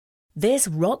This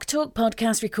Rock Talk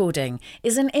podcast recording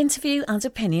is an interview and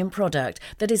opinion product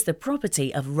that is the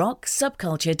property of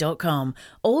rocksubculture.com,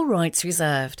 all rights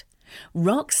reserved.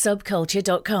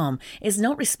 Rocksubculture.com is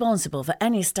not responsible for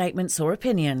any statements or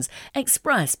opinions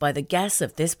expressed by the guests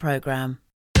of this program.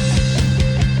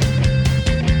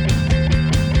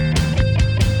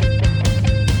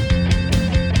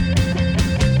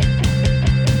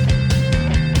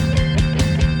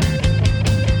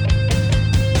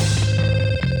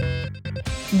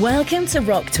 Welcome to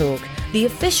Rock Talk, the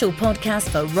official podcast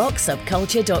for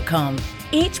rocksubculture.com.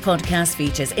 Each podcast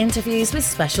features interviews with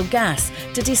special guests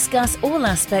to discuss all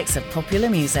aspects of popular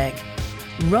music.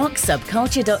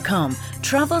 Rocksubculture.com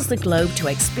travels the globe to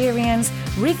experience,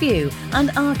 review, and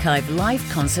archive live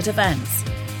concert events.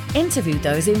 Interview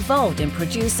those involved in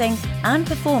producing and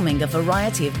performing a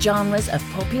variety of genres of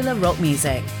popular rock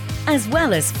music, as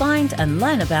well as find and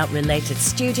learn about related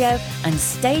studio and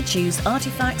stage use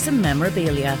artifacts and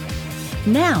memorabilia.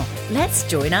 Now, let's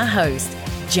join our host,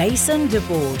 Jason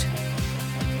DeBoard.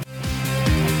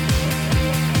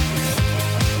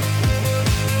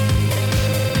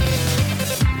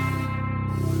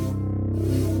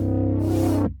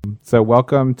 So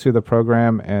welcome to the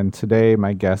program, and today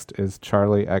my guest is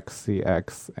Charli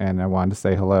XCX, and I wanted to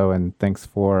say hello and thanks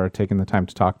for taking the time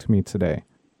to talk to me today.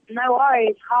 No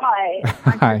worries. Hi.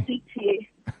 Hi. Nice to speak to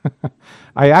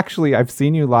you. I've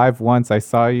seen you live once. I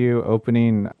saw you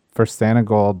opening for Santa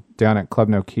Gold down at Club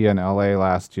Nokia in LA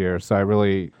last year. So I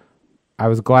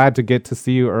was glad to get to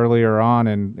see you earlier on,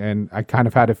 and I kind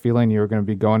of had a feeling you were going to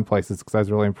be going places because I was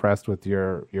really impressed with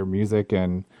your music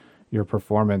and your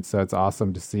performance. So it's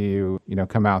awesome to see you,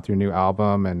 come out with your new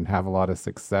album and have a lot of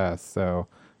success. So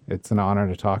it's an honor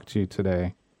to talk to you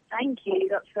today. Thank you.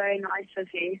 That's very nice of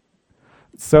you.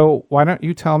 So why don't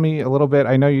you tell me a little bit?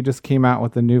 I know you just came out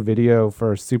with a new video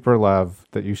for Super Love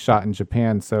that you shot in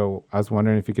Japan. So I was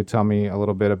wondering if you could tell me a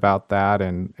little bit about that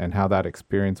and how that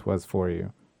experience was for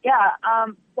you. Yeah.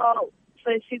 So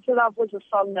Super Love was a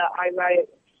song that I wrote.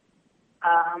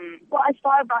 I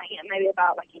started writing it maybe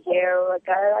about a year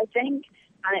ago, I think.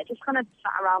 And it just kind of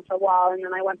sat around for a while. And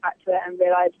then I went back to it and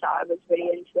realized that I was really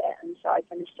into it. And so I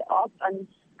finished it off. And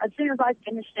as soon as I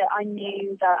finished it, I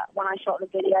knew that when I shot the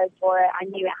video for it, I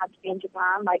knew it had to be in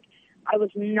Japan. I was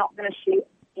not going to shoot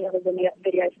the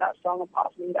video for that song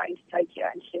apart from going to Tokyo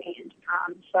and shooting it in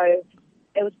Japan. So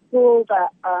it was cool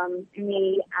that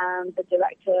me and the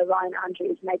director, Ryan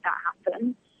Andrews, made that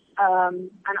happen. And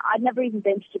I'd never even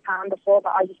been to Japan before,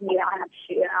 but I just knew that I had to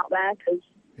shoot it out there because,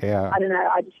 I don't know,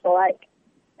 I just felt like,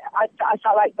 I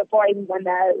felt like before I even went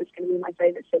there, it was going to be my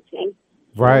favorite city.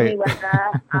 Right. So we went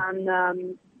there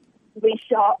and we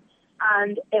shot,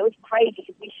 and it was crazy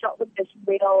because we shot with this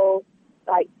real,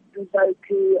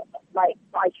 Zoku,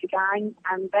 biker gang,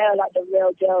 and they're the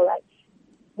real deal.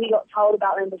 We got told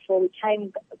about them before we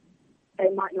came, but they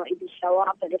might not even show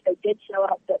up, and if they did show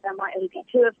up, that there might only be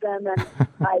two of them, and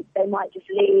they might just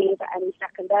leave at any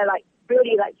second. They're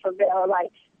really for real.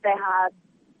 They had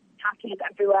tattoos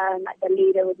everywhere, and the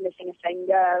leader was missing a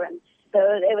finger, and so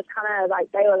it was kind of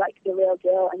they were the real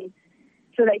deal. And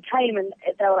so they came, and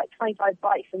there were 25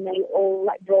 bikes, and they all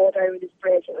roared over this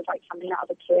bridge. It was something out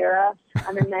of Akira.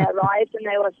 And then they arrived, and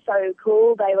they were so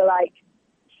cool. They were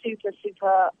super,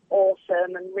 super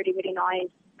awesome and really, really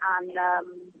nice. And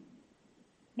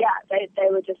they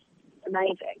were just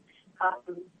amazing.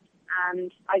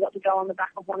 And I got to go on the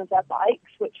back of one of their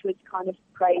bikes, which was kind of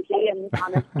crazy and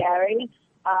kind of scary.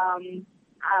 But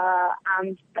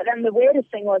then the weirdest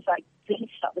thing was police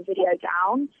shut the video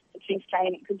down. The police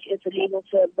came because it's illegal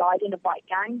to ride in a bike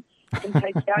gang in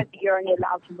Tokyo. I think you're only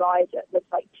allowed to ride with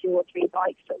 2 or 3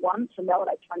 bikes at once, and there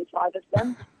were 25 of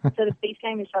them. So the police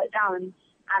came and shut it down,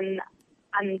 and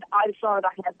I was on the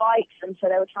back of their bikes, and so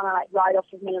they were trying to ride off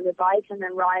with me on the bike, and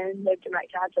then Ryan, the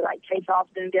director, had to chase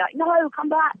after them and be no, come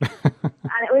back.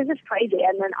 And it was just crazy.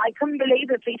 And then I couldn't believe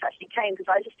the police actually came because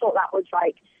I just thought that was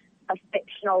a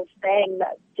fictional thing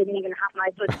that didn't even happen.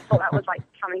 I just thought that was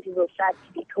something people said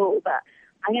to be cool, but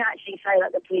I can actually say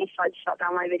that the police tried to shut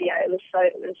down my video. It was so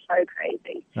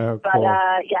crazy. Oh, but cool.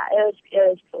 it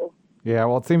was cool. Yeah,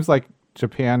 well, it seems like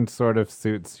Japan sort of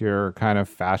suits your kind of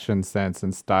fashion sense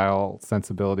and style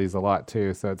sensibilities a lot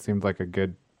too. So it seemed like a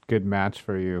good match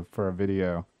for you for a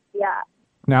video. Yeah.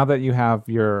 Now that you have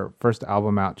your first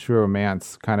album out, True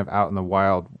Romance, kind of out in the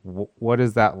wild, what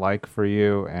is that like for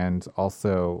you? And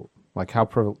also, how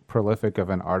prolific of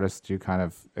an artist do you kind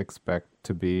of expect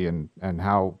to be, and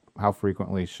how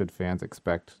frequently should fans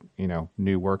expect,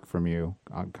 new work from you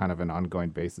on kind of an ongoing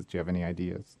basis? Do you have any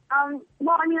ideas? I'm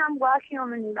working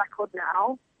on a new record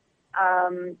now.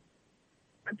 I've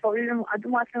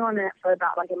been working on it for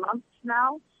about a month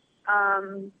now.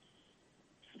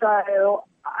 So,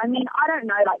 I mean, I don't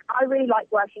know. Like, I really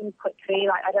like working quickly.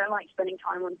 Like, I don't like spending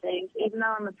time on things. Even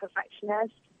though I'm a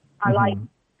perfectionist, I like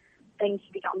things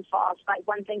to be done fast. Like,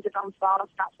 when things are done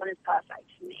fast, that's when it's perfect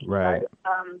for me. Right.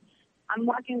 So, I'm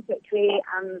working quickly,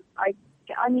 and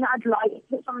I mean, I'd like to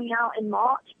put something out in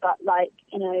March, but, like,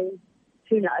 you know,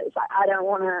 who knows? Like, I don't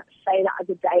want to say that as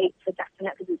a date for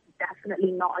definite, because it's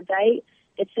definitely not a date.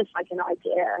 It's just like an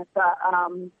idea. But,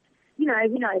 you know,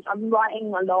 who knows? I'm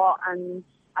writing a lot, and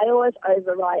I always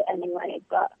overwrite anyway,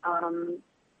 but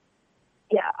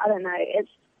yeah, I don't know. It's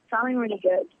sounding really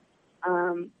good.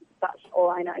 That's all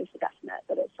I know for definite,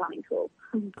 but it's sounding cool.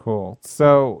 Cool.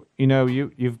 So, you know,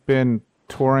 you've been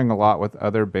touring a lot with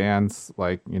other bands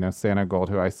like, you know, Santa Gold,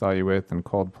 who I saw you with, and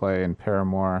Coldplay and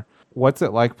Paramore. What's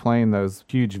it like playing those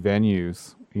huge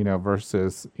venues, you know,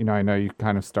 versus, you know, I know you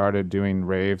kind of started doing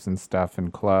raves and stuff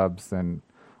in clubs, and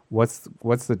what's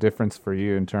the difference for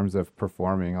you in terms of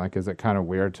performing? Like, is it kind of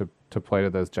weird to play to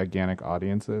those gigantic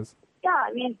audiences? Yeah,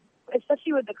 I mean,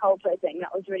 especially with the Coldplay thing,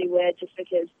 that was really weird just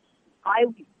because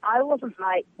I wasn't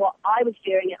like, what I was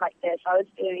doing it like this. I was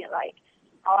doing it like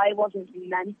I wasn't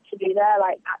meant to be there.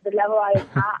 Like, at the level I was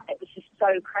at, it was just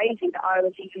so crazy that I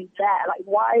was even there. Like,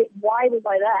 why was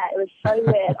I there? It was so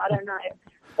weird. I don't know.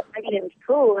 But, I mean, it was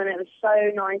cool, and it was so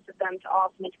nice of them to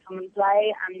ask me to come and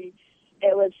play, and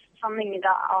it was something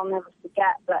that I'll never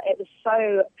forget. But it was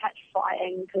so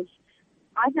petrifying because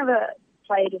I'd never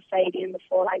played a stadium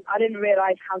before. Like, I didn't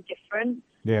realize how different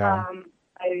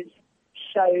those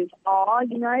shows are,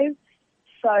 you know.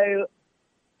 So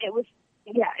it was,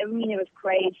 yeah, I mean, it was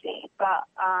crazy, but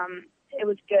it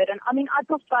was good. And I mean, I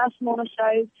prefer smaller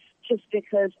shows just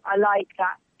because I like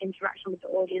that interaction with the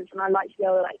audience, and I like to be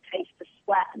able to like taste the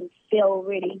sweat and feel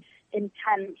really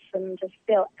intense and just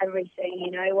feel everything,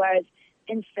 you know. Whereas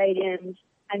in stadiums,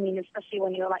 I mean, especially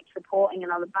when you're like supporting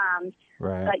another band,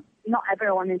 like not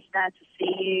everyone is there to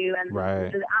see you, and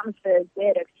the atmosphere is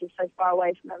weird because you're so far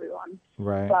away from everyone.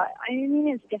 Right. But I mean,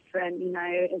 it's different, you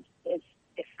know. It's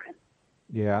different.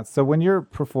 Yeah. So when you're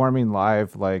performing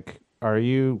live, like, are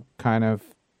you kind of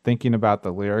thinking about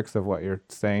the lyrics of what you're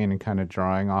saying and kind of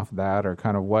drawing off that, or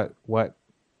kind of what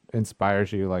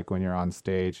inspires you, like, when you're on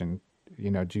stage? And,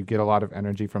 you know, do you get a lot of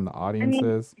energy from the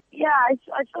audiences? I mean, yeah,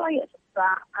 I feel like it's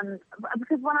that, and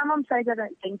because when I'm on stage, I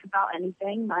don't think about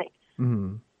anything. Like,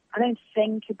 I don't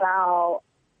think about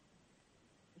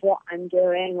what I'm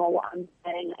doing or what I'm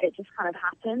saying. It just kind of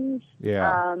happens.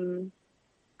 Yeah.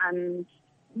 And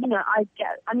you know,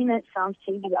 I mean, it sounds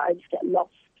cheesy, but I just get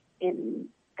lost in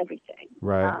everything.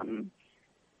 Right. And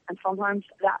sometimes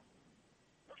that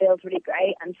feels really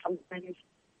great, and sometimes,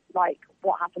 like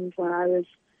what happened when I was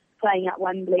playing at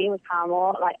Wembley with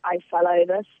Paramore, like I fell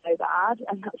over so bad,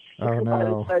 and that's because I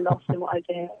was so lost in what I was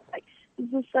doing. Like, this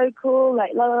is so cool,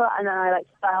 like, la, la, la, and then I like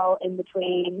fell in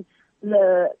between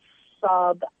the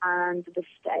sub and the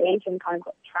stage and kind of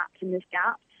got trapped in this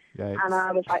gap. Yikes. And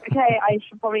I was like, okay, I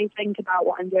should probably think about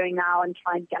what I'm doing now and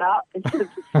try and get up instead of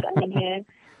just standing here.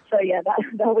 So yeah,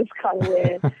 that was kind of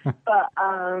weird. But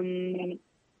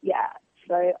yeah,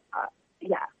 so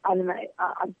yeah, I don't know.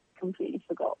 I completely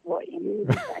forgot what you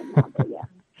were saying now, but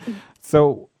yeah.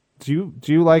 So do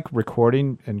you like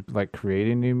recording and like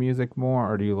creating new music more,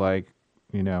 or do you like,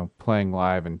 you know, playing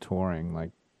live and touring?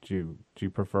 Like, do you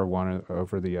prefer one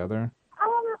over the other?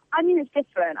 I mean, it's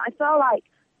different. I feel like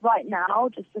right now,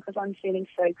 just because I'm feeling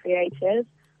so creative,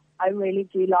 I really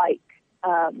do like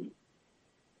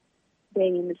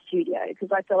being in the studio,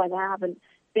 because I feel like I haven't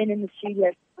been in the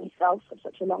studio for myself for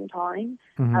such a long time.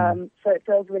 So it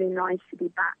feels really nice to be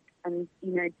back and,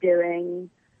 you know, doing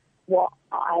what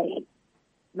I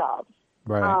love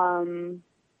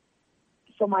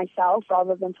for myself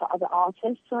rather than for other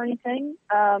artists or anything.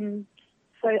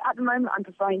 So at the moment I'm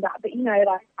preferring that, but you know,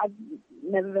 like, I've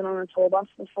never been on a tour bus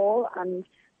before, and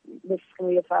this is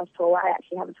going to be the first tour where I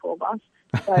actually have a tour bus.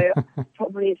 So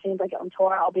probably as soon as I get on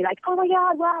tour, I'll be like, oh my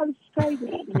God, wow, this is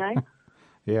crazy, you know?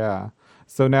 Yeah.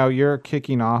 So now you're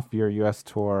kicking off your U.S.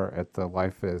 tour at the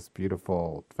Life is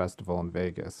Beautiful Festival in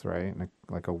Vegas, right? In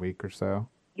like a week or so?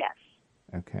 Yes.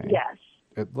 Okay. Yes.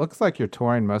 It looks like you're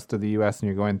touring most of the U.S. and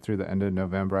you're going through the end of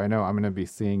November. I know I'm going to be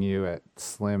seeing you at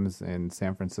Slim's in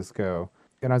San Francisco.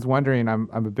 And I was wondering, I'm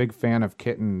a big fan of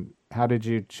Kitten. How did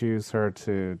you choose her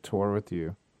to tour with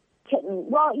you? Kitten.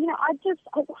 Well, you know, how did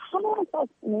I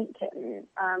first meet Kitten?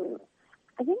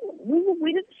 I think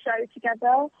we did a show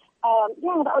together.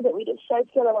 Yeah, that was it. We did a show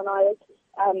together when I was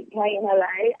playing in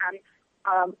LA,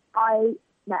 and I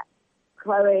met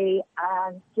Chloe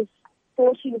and just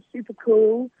thought she was super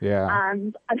cool. Yeah.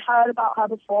 And I'd heard about her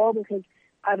before because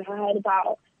I'd heard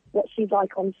about what she's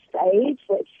like on stage,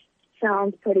 which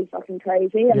sounds pretty fucking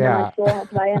crazy. And then I saw her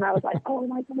play, and I was like, oh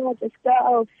my God, this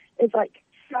girl is like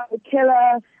so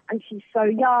killer, and she's so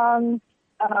young.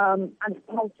 And the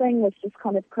whole thing was just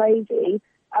kind of crazy.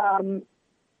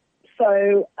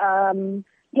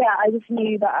 Yeah, I just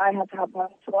knew that I had to have her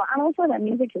tour. And also their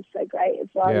music is so great as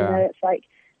well. Yeah. You know, it's like,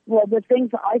 well, the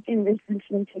things that I've been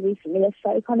listening to recently are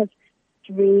so kind of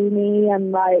dreamy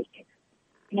and like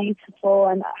beautiful,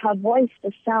 and her voice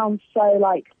just sounds so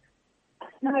like, I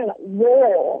don't know, like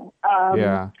raw.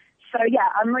 So yeah,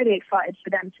 I'm really excited for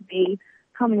them to be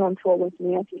coming on tour with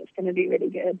me. I think it's going to be really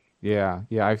good. Yeah.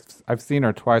 I've seen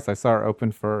her twice. I saw her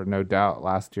open for No Doubt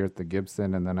last year at the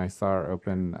Gibson, and then I saw her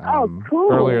open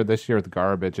cool. earlier this year with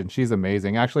Garbage, and she's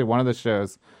amazing. Actually, one of the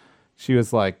shows, she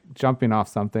was like jumping off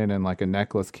something, and like a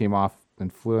necklace came off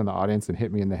and flew in the audience and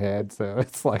hit me in the head. So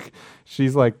it's like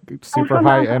she's like super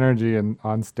high energy and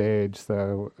on stage.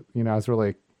 So I was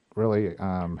really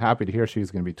happy to hear she's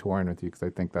going to be touring with you, because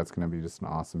I think that's going to be just an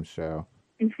awesome show.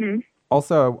 Mm-hmm.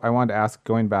 Also, I wanted to ask,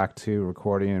 going back to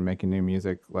recording and making new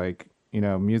music, like,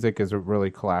 music is a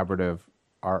really collaborative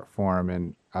art form,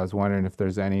 and I was wondering if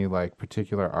there's any like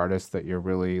particular artists that you're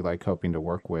really like hoping to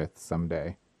work with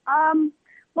someday.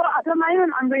 Well, at the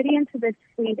moment, I'm really into this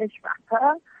Swedish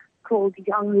rapper called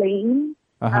Young Lean,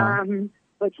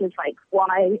 which is like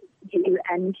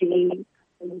Y-U-N-G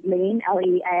Lean,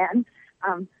 L-E-A-N,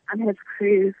 and his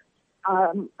crew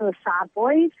are the Sad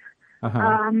Boys.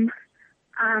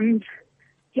 And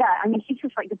yeah, I mean, he's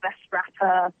just like the best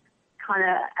rapper kind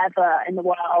of ever in the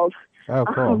world. Oh,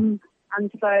 cool.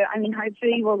 And so, I mean,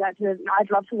 hopefully we'll get to, I'd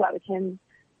love to work with him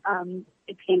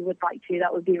if he would like to.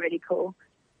 That would be really cool.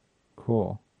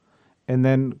 Cool. And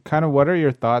then kind of what are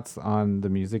your thoughts on the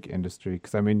music industry?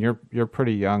 Because, I mean, you're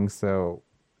pretty young, so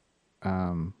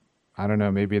I don't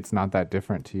know, maybe it's not that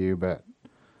different to you, but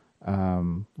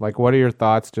like, what are your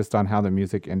thoughts just on how the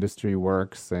music industry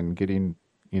works and getting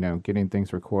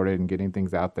things recorded and getting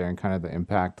things out there, and kind of the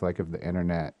impact like of the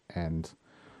internet, and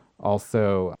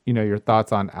also, your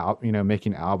thoughts on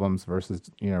making albums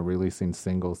versus, releasing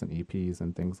singles and EPs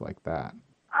and things like that?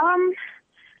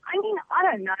 I mean, I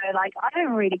don't know. Like, I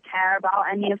don't really care about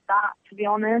any of that, to be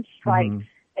honest. Like,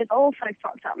 it's all so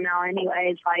fucked up now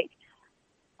anyways. Like,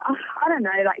 I don't know.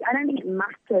 Like, I don't think it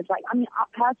matters. Like, I mean,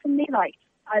 personally, like,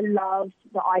 I love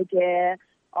the idea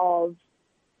of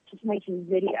just making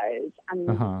videos and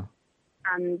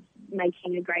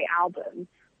making a great album.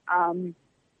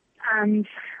 And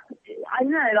I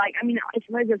don't know, like, I mean, I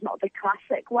suppose it's not the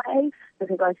classic way,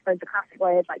 because I suppose the classic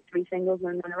way is like 3 singles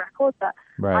and then a record. But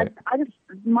right. I just,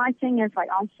 my thing is like,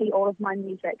 I see all of my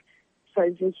music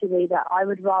so visually that I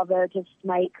would rather just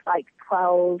make like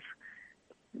 12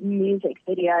 music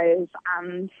videos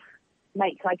and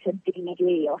make like a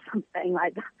DVD or something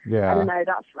like that. Yeah. I don't know,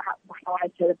 that's how I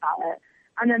feel about it.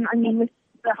 And then, I mean, with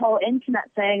the whole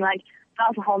internet thing, like,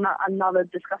 that's a whole another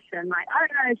discussion. Like, I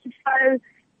don't know, it's just so,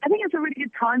 I think it's a really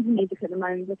good time for music at the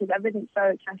moment, because everything's so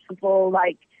accessible,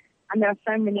 like, and there are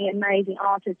so many amazing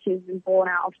artists who've been born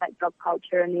out of, like, blog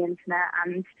culture and the internet,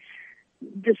 and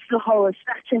just the whole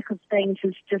aesthetic of things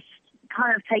has just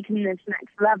kind of taken this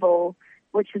next level,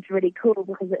 which is really cool,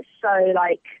 because it's so,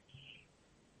 like,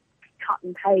 cut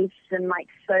and paste and, like,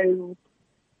 so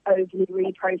overly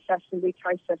reprocessed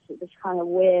that this kind of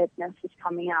weirdness is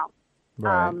coming out.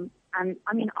 Right. And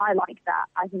I mean, I like that.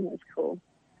 I think it's cool.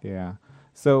 Yeah.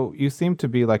 So you seem to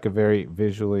be like a very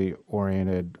visually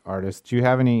oriented artist. Do you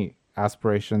have any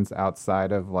aspirations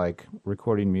outside of like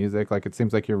recording music? Like, it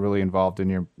seems like you're really involved in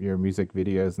your music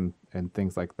videos and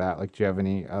things like that. Like, do you have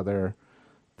any other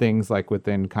things like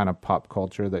within kind of pop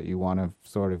culture that you want to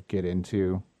sort of get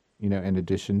into, in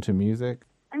addition to music?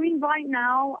 I mean, right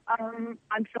now, I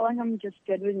feel like I'm just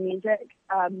good with music.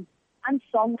 And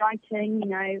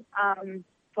songwriting,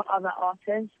 for other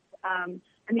artists. I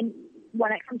mean,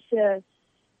 when it comes to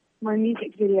my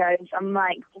music videos, I'm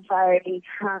like very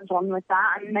hands-on with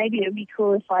that, and maybe it would be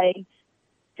cool if I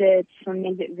did some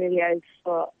music videos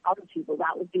for other people.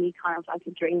 That would be kind of like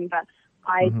a dream, but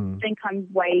I think I'm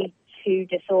way too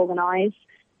disorganized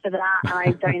for that, and I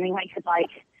don't think I could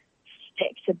like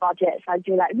stick to budgets. I'd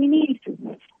be like, we need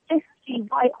 50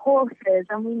 white horses,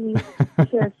 and we need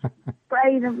to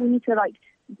spray them, we need to like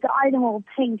dye them all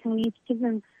pink, and we need to give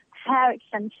them hair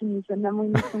extensions, and then we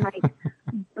need to make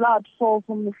blood fall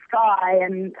from the sky,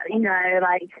 and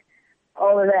like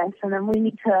all of this, and then we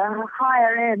need to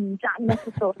hire in Jack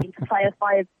Nicholson to play a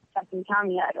 5-second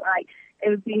cameo. Like, it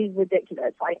would be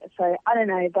ridiculous. Like, so I don't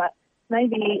know, but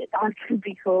maybe that could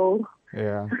be cool.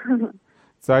 Yeah.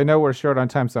 So I know we're short on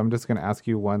time, so I'm just going to ask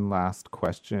you one last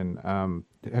question.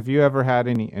 Have you ever had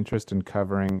any interest in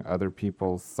covering other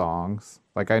people's songs?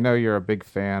 Like, I know you're a big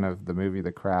fan of the movie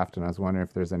The Craft, and I was wondering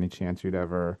if there's any chance you'd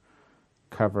ever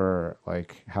cover,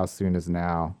 like, How Soon Is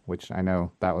Now, which I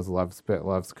know that was Love Spit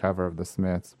Love's cover of The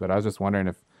Smiths, but I was just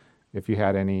wondering if you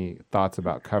had any thoughts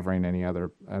about covering any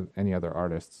other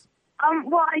artists.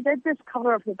 Well, I did this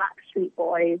cover of the Backstreet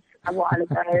Boys a while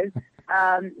ago,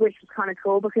 which was kind of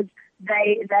cool because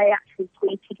they actually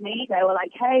tweeted me. They were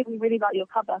like, "Hey, we really like your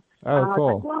cover." Oh, and I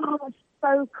cool! was like, "Wow, that's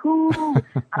so cool!"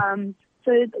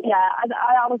 So yeah,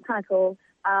 I was kind of cool.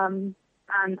 And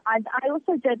I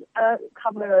also did a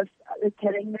cover of "The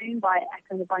Killing Moon" by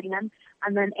Echo and the Bunnymen,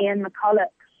 and then Ian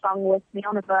McCulloch sung with me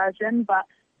on a version, but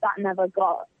that never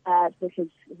got aired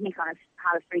because he kind of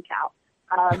had a freak out.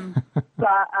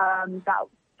 But that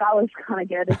was kind of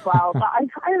good as well. But I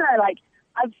don't know, like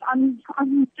I'm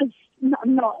just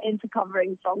not into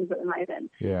covering songs at the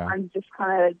moment. Yeah. I'm just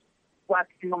kind of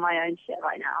working on my own shit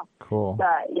right now. Cool.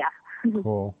 But yeah.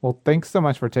 Cool. Well, thanks so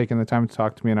much for taking the time to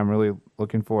talk to me, and I'm really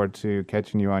looking forward to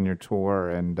catching you on your tour.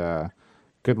 And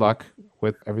good luck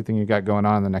with everything you got going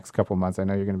on in the next couple months. I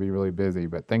know you're going to be really busy,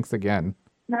 but thanks again.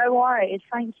 No worries.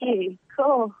 Thank you.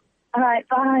 Cool. All right.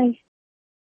 Bye.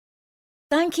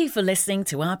 Thank you for listening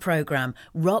to our programme,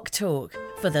 Rock Talk.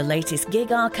 For the latest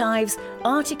gig archives,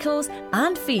 articles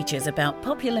and features about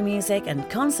popular music and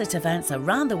concert events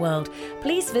around the world,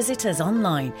 please visit us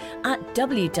online at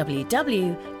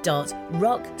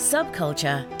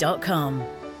www.rocksubculture.com.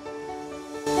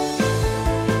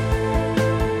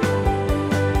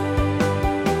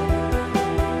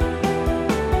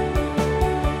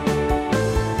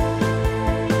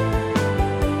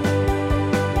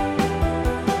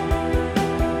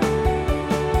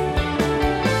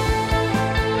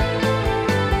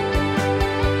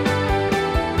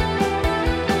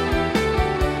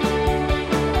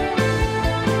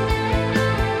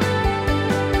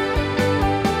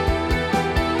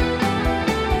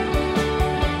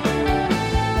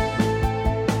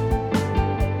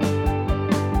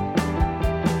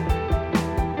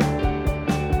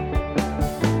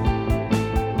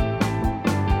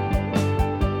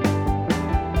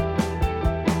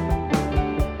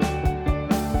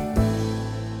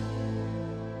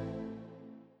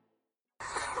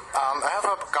 I have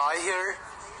a guy here.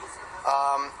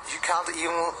 You can't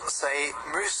even say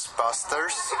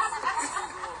Mythbusters.